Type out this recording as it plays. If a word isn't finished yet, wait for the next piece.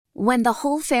When the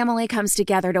whole family comes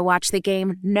together to watch the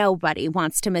game, nobody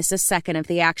wants to miss a second of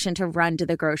the action to run to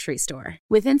the grocery store.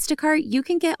 With Instacart, you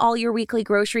can get all your weekly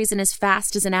groceries in as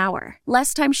fast as an hour.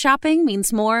 Less time shopping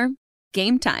means more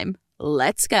game time.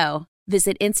 Let's go.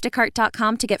 Visit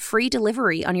instacart.com to get free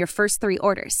delivery on your first 3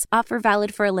 orders. Offer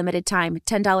valid for a limited time.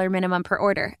 $10 minimum per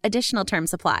order. Additional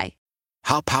terms apply.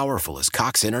 How powerful is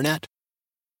Cox Internet?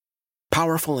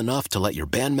 Powerful enough to let your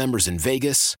band members in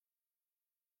Vegas,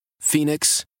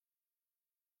 Phoenix,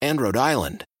 and Rhode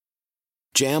Island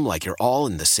jam like you're all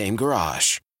in the same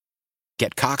garage.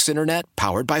 Get Cox Internet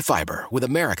powered by fiber with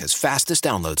America's fastest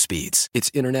download speeds.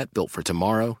 It's internet built for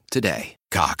tomorrow, today.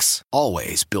 Cox,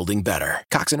 always building better.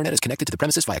 Cox Internet is connected to the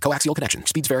premises via coaxial connection.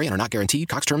 Speeds vary and are not guaranteed.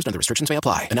 Cox terms and other restrictions may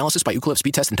apply. Analysis by Ookla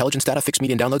Speed Test Intelligence Data. Fixed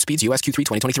median download speeds. US Q3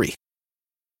 2023.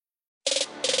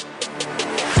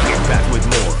 Get back with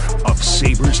more of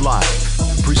Sabres Live.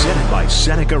 Presented by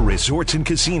Seneca Resorts and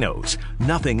Casinos.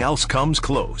 Nothing else comes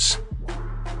close.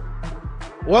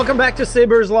 Welcome back to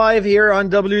Sabres Live here on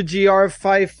WGR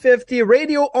 550.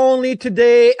 Radio only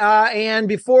today. And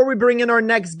before we bring in our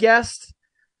next guest,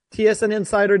 TSN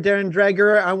insider Darren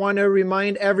Dreger, I want to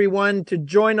remind everyone to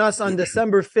join us on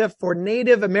December 5th for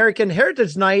Native American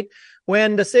Heritage Night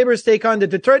when the Sabres take on the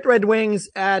Detroit Red Wings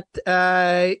at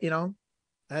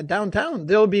downtown.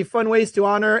 There'll be fun ways to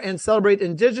honor and celebrate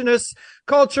Indigenous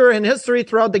culture and history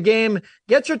throughout the game.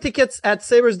 Get your tickets at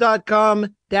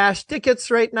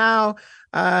sabres.com/tickets right now.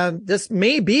 This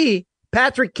may be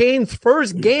Patrick Kane's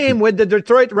first game with the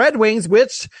Detroit Red Wings,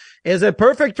 which is a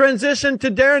perfect transition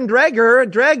to Darren Dreger.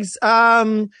 Dregs,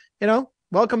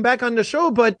 welcome back on the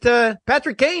show, but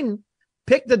Patrick Kane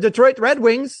picked the Detroit Red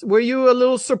Wings. Were you a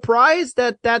little surprised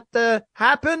that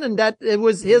happened and that it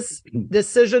was his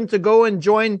decision to go and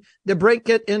join the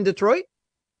Brinket in Detroit?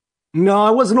 No, I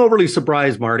wasn't overly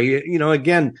surprised, Marty.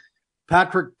 Again,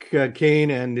 Patrick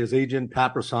Kane and his agent,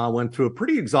 Pat Brisson, went through a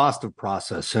pretty exhaustive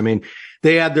process. I mean,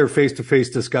 they had their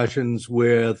face-to-face discussions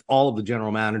with all of the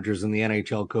general managers and the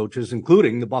NHL coaches,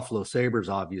 including the Buffalo Sabres,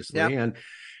 obviously. Yep. And,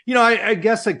 I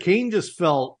guess that Kane just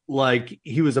felt like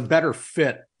he was a better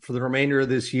fit for the remainder of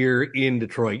this year in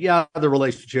Detroit. Yeah, the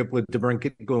relationship with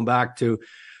DeBrincat going back to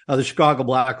the Chicago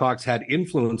Blackhawks had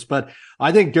influence, but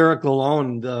I think Derek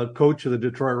Lalonde, the coach of the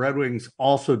Detroit Red Wings,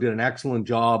 also did an excellent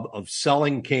job of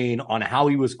selling Kane on how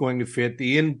he was going to fit,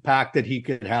 the impact that he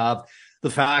could have, the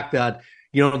fact that,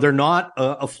 they're not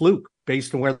a fluke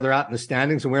based on where they're at in the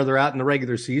standings and where they're at in the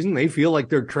regular season. They feel like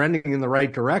they're trending in the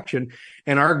right direction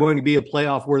and are going to be a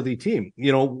playoff worthy team.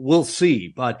 We'll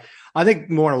see, but I think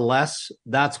more or less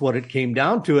that's what it came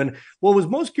down to. And what was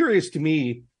most curious to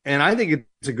me, and I think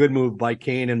it's a good move by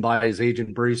Kane and by his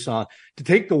agent Brisson to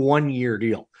take the 1-year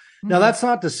deal. Now, that's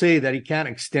not to say that he can't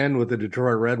extend with the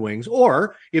Detroit Red Wings,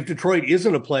 or if Detroit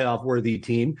isn't a playoff-worthy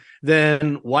team,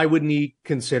 then why wouldn't he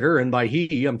consider, and by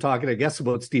he, I'm talking, I guess,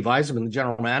 about Steve Yzerman, the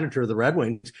general manager of the Red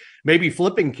Wings, maybe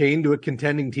flipping Kane to a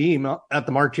contending team at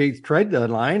the March 8th trade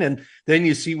deadline, and then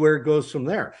you see where it goes from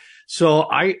there. So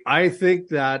I think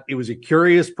that it was a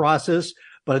curious process,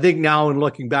 but I think now in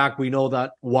looking back, we know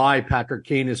that why Patrick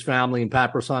Kane, his family, and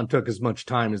Pat Brisson took as much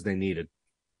time as they needed.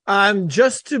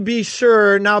 Just to be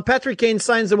sure, now Patrick Kane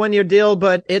signs a 1-year deal,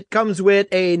 but it comes with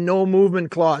a no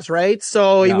movement clause, right?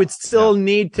 So he would still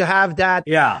need to have that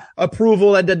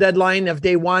approval at the deadline if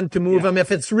they want to move him,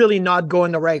 if it's really not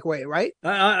going the right way, right?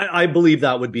 I believe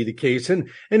that would be the case. And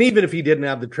even if he didn't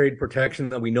have the trade protection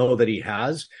that we know that he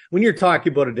has, when you're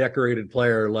talking about a decorated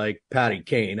player like Patty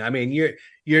Kane, I mean,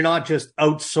 you're not just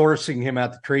outsourcing him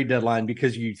at the trade deadline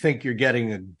because you think you're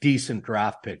getting a decent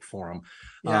draft pick for him.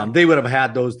 Yeah. They would have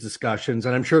had those discussions,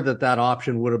 and I'm sure that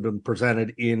option would have been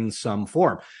presented in some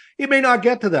form. It may not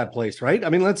get to that place, right? I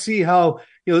mean, let's see how,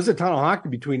 there's a ton of hockey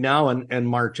between now and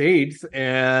March 8th.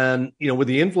 And, with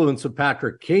the influence of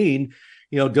Patrick Kane,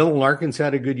 Dylan Larkin's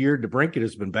had a good year. DeBrincat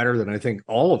has been better than I think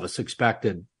all of us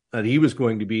expected that he was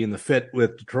going to be in the fit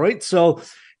with Detroit. So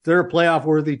if they're a playoff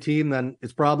worthy team, then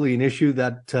it's probably an issue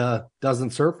that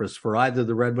doesn't surface for either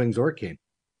the Red Wings or Kane.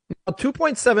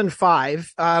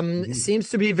 2.75 seems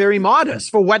to be very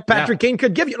modest for what Patrick Kane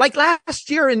could give you. Like last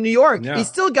year in New York, he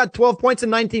still got 12 points in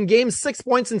 19 games, 6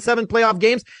 points in 7 playoff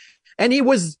games, and he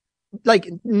was like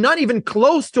not even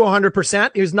close to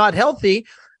 100%. He was not healthy.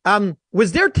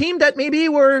 Was there a team that maybe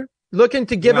were looking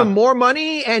to give him more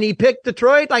money and he picked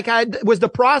Detroit? Was the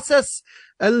process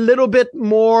a little bit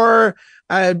more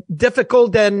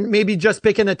difficult than maybe just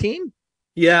picking a team?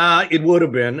 Yeah, it would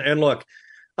have been. And look,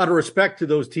 out of respect to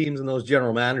those teams and those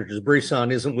general managers,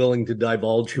 Brisson isn't willing to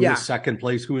divulge who was second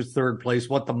place, who was third place,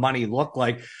 what the money looked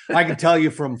like. I can tell you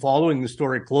from following the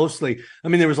story closely, I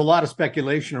mean, there was a lot of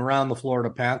speculation around the Florida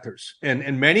Panthers,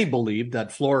 and many believed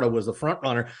that Florida was the front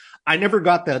runner. I never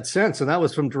got that sense, and that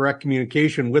was from direct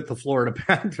communication with the Florida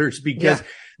Panthers, because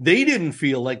they didn't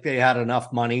feel like they had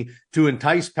enough money to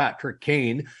entice Patrick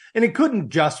Kane, and it couldn't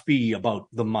just be about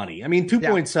the money. I mean,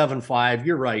 2.75,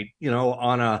 you're right,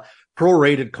 on a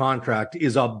prorated contract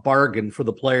is a bargain for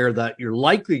the player that you're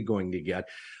likely going to get.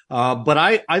 But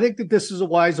I think that this is a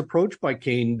wise approach by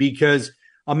Kane, because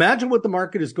imagine what the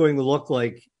market is going to look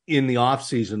like in the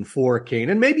offseason for Kane.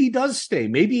 And maybe he does stay,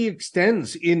 maybe he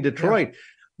extends in Detroit.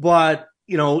 But,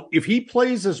 if he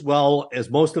plays as well as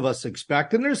most of us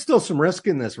expect, and there's still some risk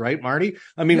in this, right, Marty?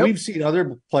 I mean, we've seen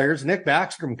other players. Nick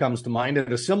Backstrom comes to mind,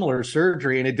 at a similar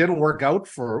surgery, and it didn't work out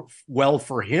well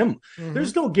for him. Mm-hmm.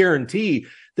 There's no guarantee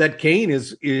that Kane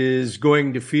is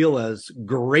going to feel as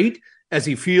great as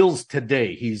he feels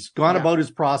today. He's gone about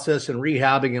his process and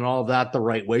rehabbing and all of that the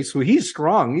right way. So he's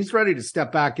strong. He's ready to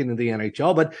step back into the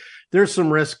NHL, but there's some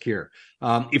risk here.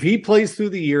 If he plays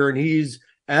through the year and he's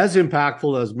as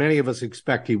impactful as many of us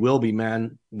expect he will be,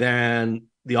 man, then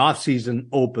the offseason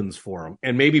opens for him.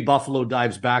 And maybe Buffalo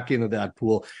dives back into that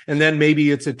pool. And then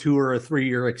maybe it's a 2 or a 3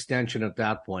 year extension at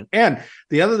that point. And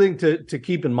the other thing to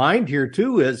keep in mind here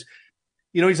too is,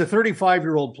 he's a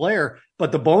 35-year-old player,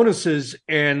 but the bonuses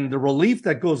and the relief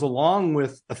that goes along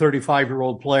with a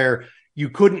 35-year-old player, you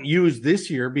couldn't use this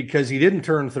year because he didn't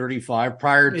turn 35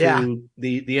 prior to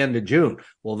the end of June.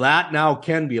 Well, that now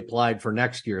can be applied for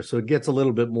next year. So it gets a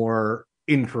little bit more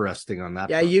interesting on that.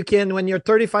 Yeah, front. You can, when you're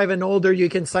 35 and older, you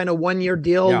can sign a 1-year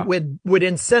deal with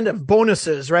incentive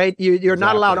bonuses, right? You're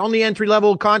not allowed, only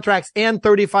entry-level contracts and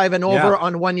 35 and over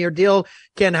on 1-year deal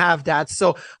can have that.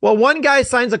 So, one guy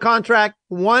signs a contract,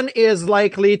 one is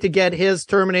likely to get his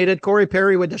terminated. Corey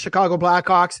Perry with the Chicago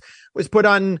Blackhawks was put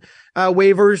on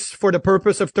waivers for the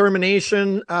purpose of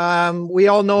termination. We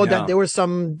all know that there were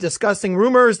some disgusting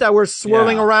rumors that were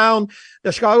swirling around.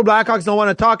 The Chicago Blackhawks don't want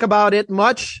to talk about it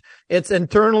much. It's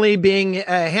internally being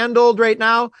handled right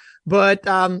now. But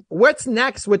what's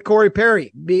next with Corey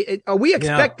Perry? Are we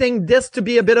expecting this to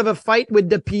be a bit of a fight with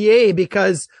the PA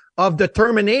because of the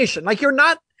termination? Like, you're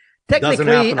not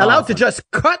technically allowed to just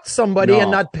cut somebody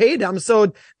and not pay them.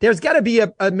 So there's got to be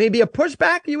maybe a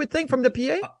pushback, you would think, from the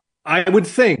PA? I would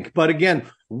think. But again,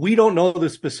 we don't know the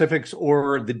specifics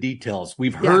or the details.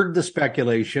 We've heard the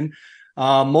speculation.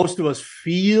 Most of us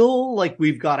feel like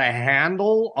we've got a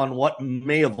handle on what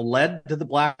may have led to the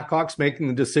Blackhawks making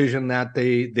the decision that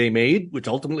they made, which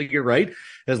ultimately, you're right,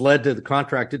 has led to the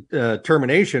contract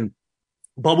termination.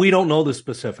 But we don't know the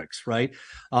specifics, right?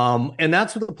 And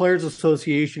that's what the Players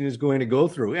Association is going to go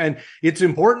through. And it's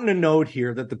important to note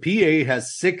here that the PA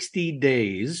has 60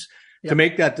 days to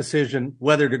make that decision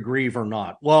whether to grieve or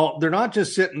not. Well, they're not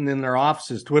just sitting in their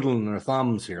offices twiddling their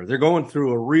thumbs here. They're going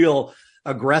through a real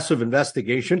aggressive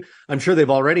investigation. I'm sure they've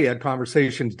already had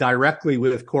conversations directly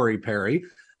with Corey Perry,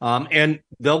 and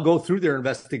they'll go through their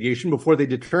investigation before they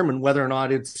determine whether or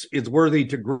not it's worthy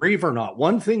to grieve or not.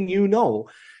 One thing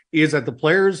is that the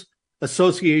Players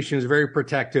Association is very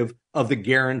protective of the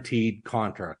guaranteed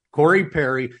contract. Corey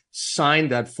Perry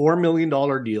signed that $4 million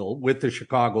deal with the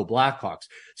Chicago Blackhawks.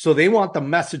 So they want the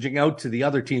messaging out to the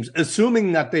other teams,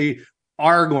 assuming that they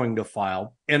are going to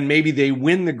file, and maybe they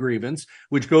win the grievance,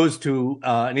 which goes to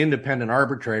an independent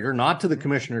arbitrator, not to the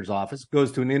commissioner's office,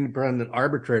 goes to an independent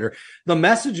arbitrator. The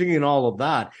messaging in all of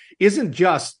that isn't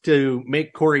just to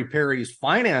make Corey Perry's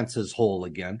finances whole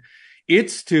again.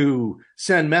 It's to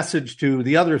send message to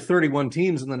the other 31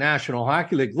 teams in the National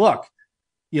Hockey League. Look,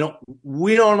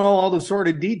 we don't know all the sort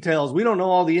of details. We don't know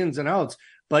all the ins and outs,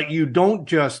 but you don't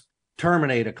just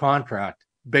terminate a contract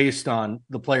based on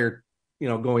the player,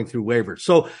 going through waivers.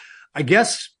 So I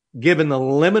guess given the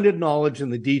limited knowledge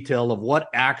and the detail of what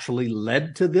actually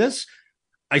led to this,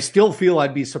 I still feel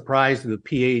I'd be surprised if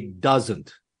the PA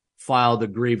doesn't file the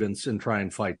grievance and try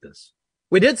and fight this.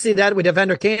 We did see that with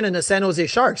Evander Kane and the San Jose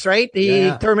Sharks, right? He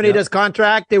terminated his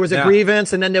contract. There was a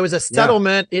grievance, and then there was a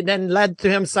settlement. It then led to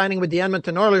him signing with the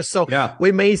Edmonton Oilers. So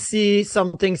we may see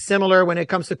something similar when it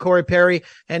comes to Corey Perry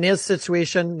and his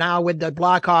situation now with the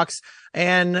Blackhawks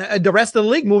and the rest of the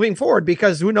league moving forward,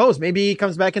 because who knows, maybe he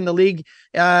comes back in the league,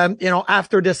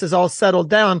 after this is all settled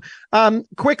down.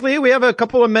 Quickly, we have a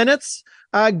couple of minutes.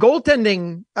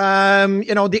 Goaltending,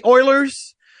 the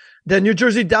Oilers, the New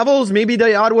Jersey Devils, maybe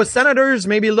the Ottawa Senators,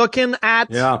 maybe looking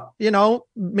at,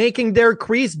 making their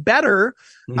crease better.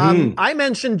 Mm-hmm. I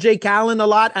mentioned Jake Allen a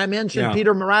lot. I mentioned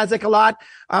Peter Mrazek a lot.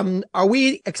 Are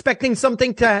we expecting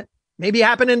something to maybe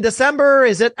happen in December?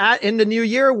 Is it in the new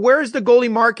year? Where's the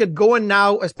goalie market going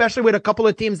now, especially with a couple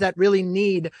of teams that really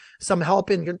need some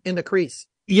help in the crease?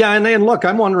 Yeah, and look,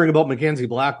 I'm wondering about Mackenzie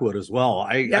Blackwood as well.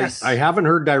 I haven't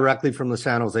heard directly from the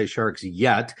San Jose Sharks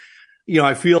yet.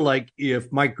 I feel like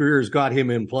if Mike Greer's got him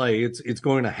in play, it's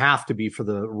going to have to be for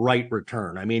the right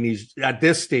return. I mean, he's at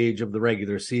this stage of the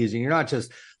regular season. You're not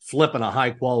just flipping a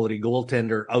high quality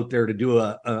goaltender out there to do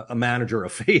a manager a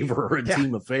favor or a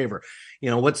team a favor.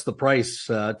 What's the price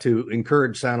to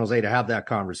encourage San Jose to have that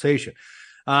conversation?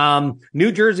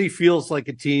 New Jersey feels like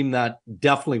a team that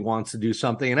definitely wants to do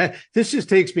something. And this just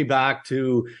takes me back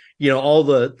to, all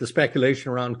the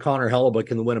speculation around Connor Hellebuyck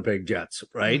and the Winnipeg Jets,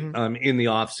 right? In the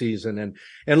offseason.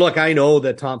 And look, I know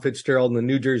that Tom Fitzgerald and the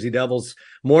New Jersey Devils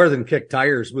more than kicked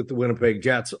tires with the Winnipeg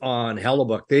Jets on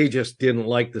Hellebuyck. They just didn't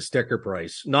like the sticker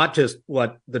price, not just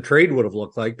what the trade would have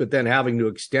looked like, but then having to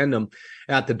extend them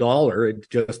at the dollar. It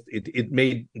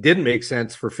didn't make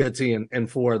sense for Fitzy and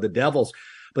for the Devils.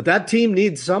 But that team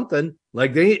needs something.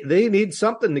 Like they need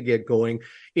something to get going.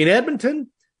 In Edmonton,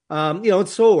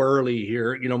 it's so early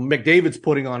here. McDavid's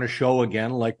putting on a show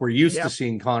again, like we're used to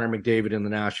seeing Connor McDavid in the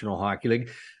National Hockey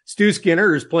League. Stu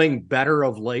Skinner is playing better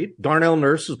of late. Darnell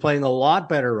Nurse is playing a lot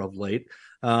better of late.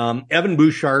 Evan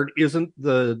Bouchard isn't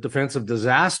the defensive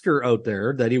disaster out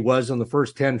there that he was in the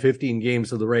first 10, 15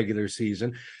 games of the regular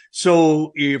season.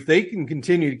 So if they can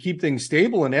continue to keep things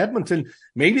stable in Edmonton,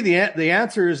 maybe the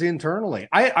answer is internally.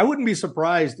 I wouldn't be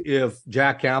surprised if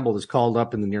Jack Campbell is called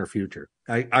up in the near future.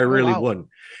 I really wouldn't.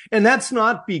 And that's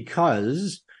not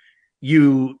because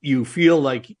you feel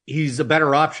like he's a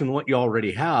better option than what you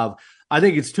already have. I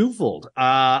think it's twofold.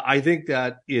 I think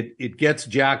that it gets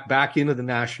Jack back into the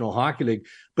National Hockey League,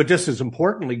 but just as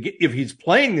importantly, if he's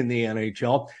playing in the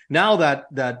NHL, now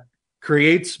that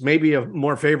creates maybe a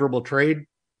more favorable trade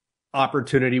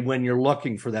opportunity when you're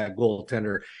looking for that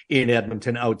goaltender in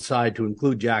Edmonton outside to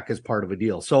include Jack as part of a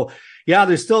deal. So yeah,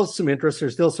 there's still some interest.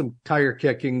 There's still some tire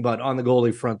kicking, but on the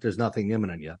goalie front, there's nothing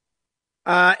imminent yet.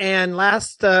 And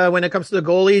last, when it comes to the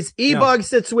goalies, E-Bug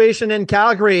situation in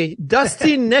Calgary,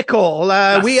 Dusty Nickel.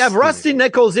 We have Rusty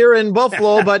Nichols here in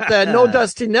Buffalo, but no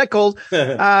Dusty Nichols.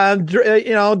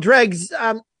 Dregs,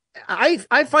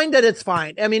 I find that it's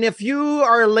fine. I mean, if you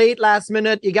are late last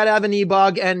minute, you got to have an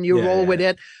E-Bug and you roll with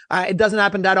it. It doesn't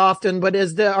happen that often, but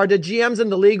are the GMs in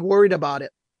the league worried about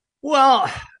it?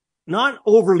 Well, not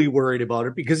overly worried about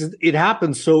it because it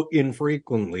happens so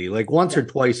infrequently, like once or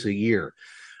twice a year.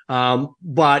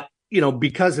 But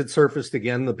because it surfaced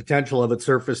again, the potential of it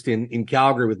surfaced in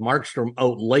Calgary with Markstrom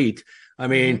out late. I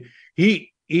mean,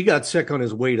 he got sick on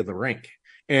his way to the rink.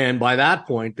 And by that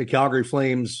point, the Calgary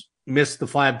Flames missed the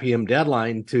 5 p.m.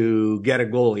 deadline to get a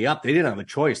goalie up. They didn't have a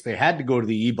choice. They had to go to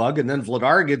the E-Bug, and then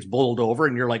Vladar gets bowled over,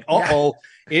 and you're like,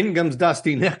 in comes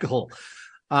Dusty Nickel.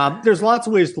 There's lots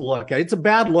of ways to look at it. It's a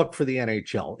bad look for the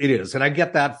NHL. It is. And I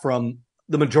get that from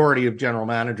the majority of general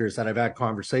managers that I've had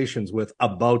conversations with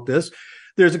about this.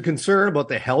 There's a concern about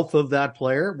the health of that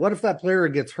player. What if that player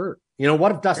gets hurt?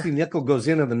 What if Dusty Nickel goes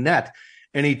into the net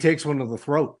and he takes one to the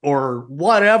throat, or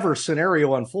whatever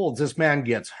scenario unfolds, this man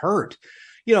gets hurt?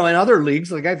 In other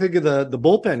leagues, like I think of the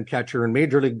bullpen catcher in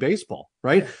Major League Baseball,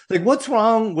 right? Like what's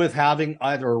wrong with having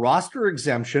either a roster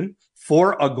exemption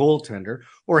for a goaltender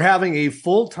or having a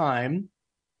full-time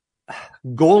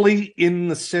goalie in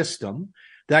the system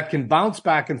that can bounce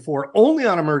back and forth only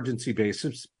on emergency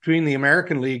basis between the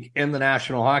American League and the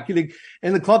National Hockey League,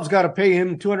 and the club's got to pay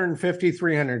him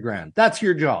 $250,000-$300,000. That's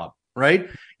your job, right?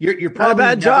 You're probably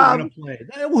not a bad job. Play.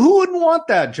 Who wouldn't want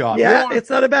that job? Yeah, it's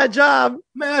not a bad job.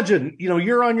 Imagine,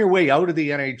 you're on your way out of the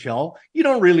NHL. You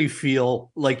don't really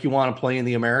feel like you want to play in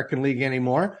the American League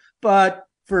anymore, but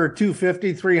for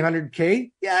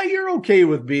 $250,000-$300K, yeah, you're okay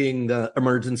with being the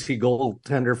emergency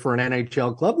goaltender for an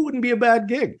NHL club. It wouldn't be a bad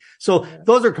gig. So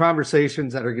those are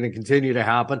conversations that are going to continue to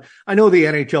happen. I know the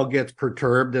NHL gets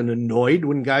perturbed and annoyed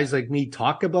when guys like me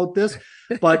talk about this,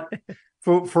 but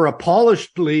for a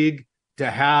polished league to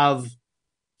have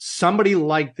somebody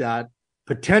like that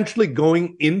potentially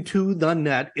going into the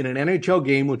net in an NHL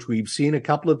game, which we've seen a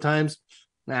couple of times,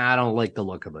 I don't like the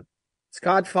look of it.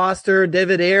 Scott Foster,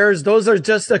 David Ayers, those are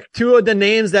just two of the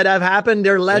names that have happened.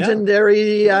 They're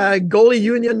legendary goalie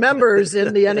union members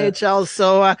in the NHL.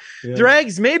 So,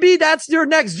 Dregs, maybe that's your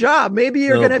next job. Maybe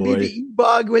you're going to be the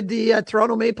E-Bug with the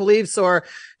Toronto Maple Leafs, or,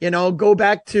 go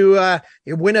back to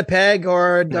Winnipeg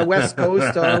or the West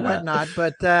Coast or whatnot.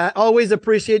 But always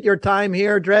appreciate your time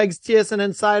here, Dregs, TSN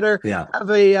Insider. Yeah.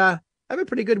 Have a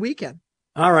pretty good weekend.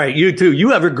 All right. You too.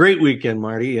 You have a great weekend,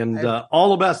 Marty, and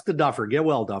all the best to Duffer. Get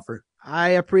well, Duffer. I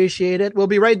appreciate it. We'll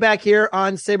be right back here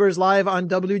on Sabres Live on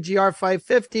WGR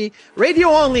 550. Radio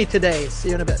only today. See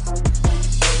you in a bit.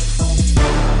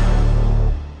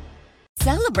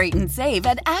 Celebrate and save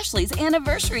at Ashley's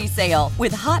Anniversary Sale.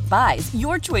 With Hot Buys,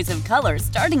 your choice of colors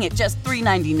starting at just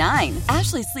 $3.99.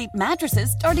 Ashley Sleep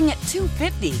mattresses starting at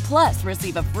 $2.50. Plus,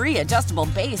 receive a free adjustable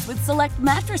base with select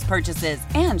mattress purchases.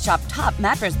 And shop top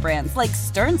mattress brands like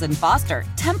Stearns & Foster,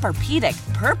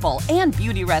 Tempur-Pedic, Purple, and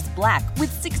Beautyrest Black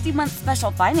with 60-month special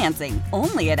financing.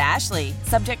 Only at Ashley.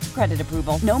 Subject to credit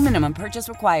approval. No minimum purchase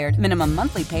required. Minimum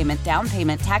monthly payment, down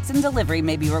payment, tax, and delivery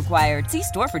may be required. See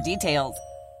store for details.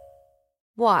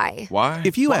 Why? Why?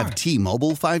 If you have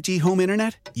T-Mobile 5G home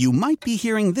internet, you might be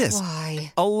hearing this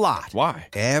Why? a lot. Why?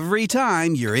 Every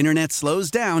time your internet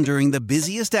slows down during the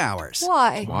busiest hours.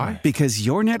 Why? Why? Because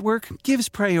your network gives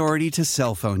priority to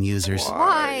cell phone users.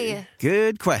 Why?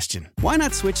 Good question. Why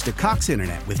not switch to Cox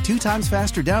Internet with 2 times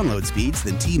faster download speeds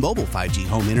than T-Mobile 5G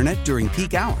home internet during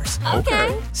peak hours?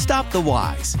 Okay. Stop the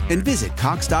whys and visit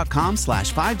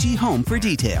cox.com/5G home for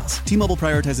details. T-Mobile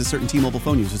prioritizes certain T-Mobile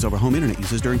phone users over home internet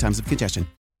users during times of congestion.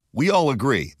 We all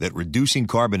agree that reducing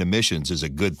carbon emissions is a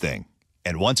good thing.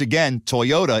 And once again,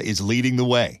 Toyota is leading the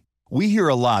way. We hear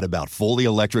a lot about fully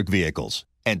electric vehicles,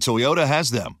 and Toyota has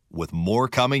them, with more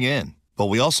coming in. But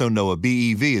we also know a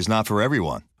BEV is not for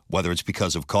everyone, whether it's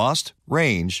because of cost,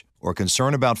 range, or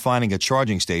concern about finding a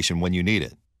charging station when you need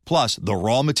it. Plus, the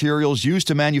raw materials used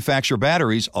to manufacture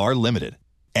batteries are limited.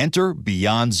 Enter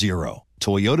Beyond Zero,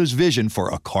 Toyota's vision for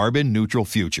a carbon-neutral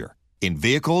future. In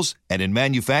vehicles and in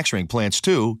manufacturing plants,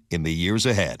 too, in the years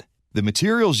ahead. The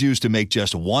materials used to make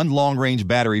just one long-range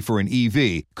battery for an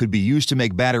EV could be used to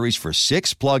make batteries for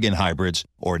 6 plug-in hybrids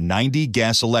or 90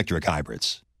 gas-electric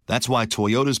hybrids. That's why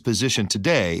Toyota's position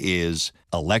today is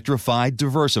electrified,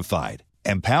 diversified,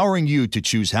 empowering you to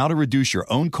choose how to reduce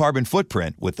your own carbon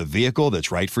footprint with the vehicle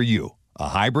that's right for you, a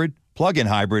hybrid, plug-in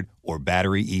hybrid, or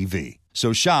battery EV.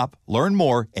 So shop, learn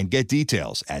more, and get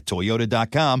details at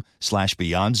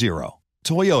toyota.com/beyond zero.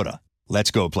 Toyota,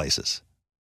 let's go places.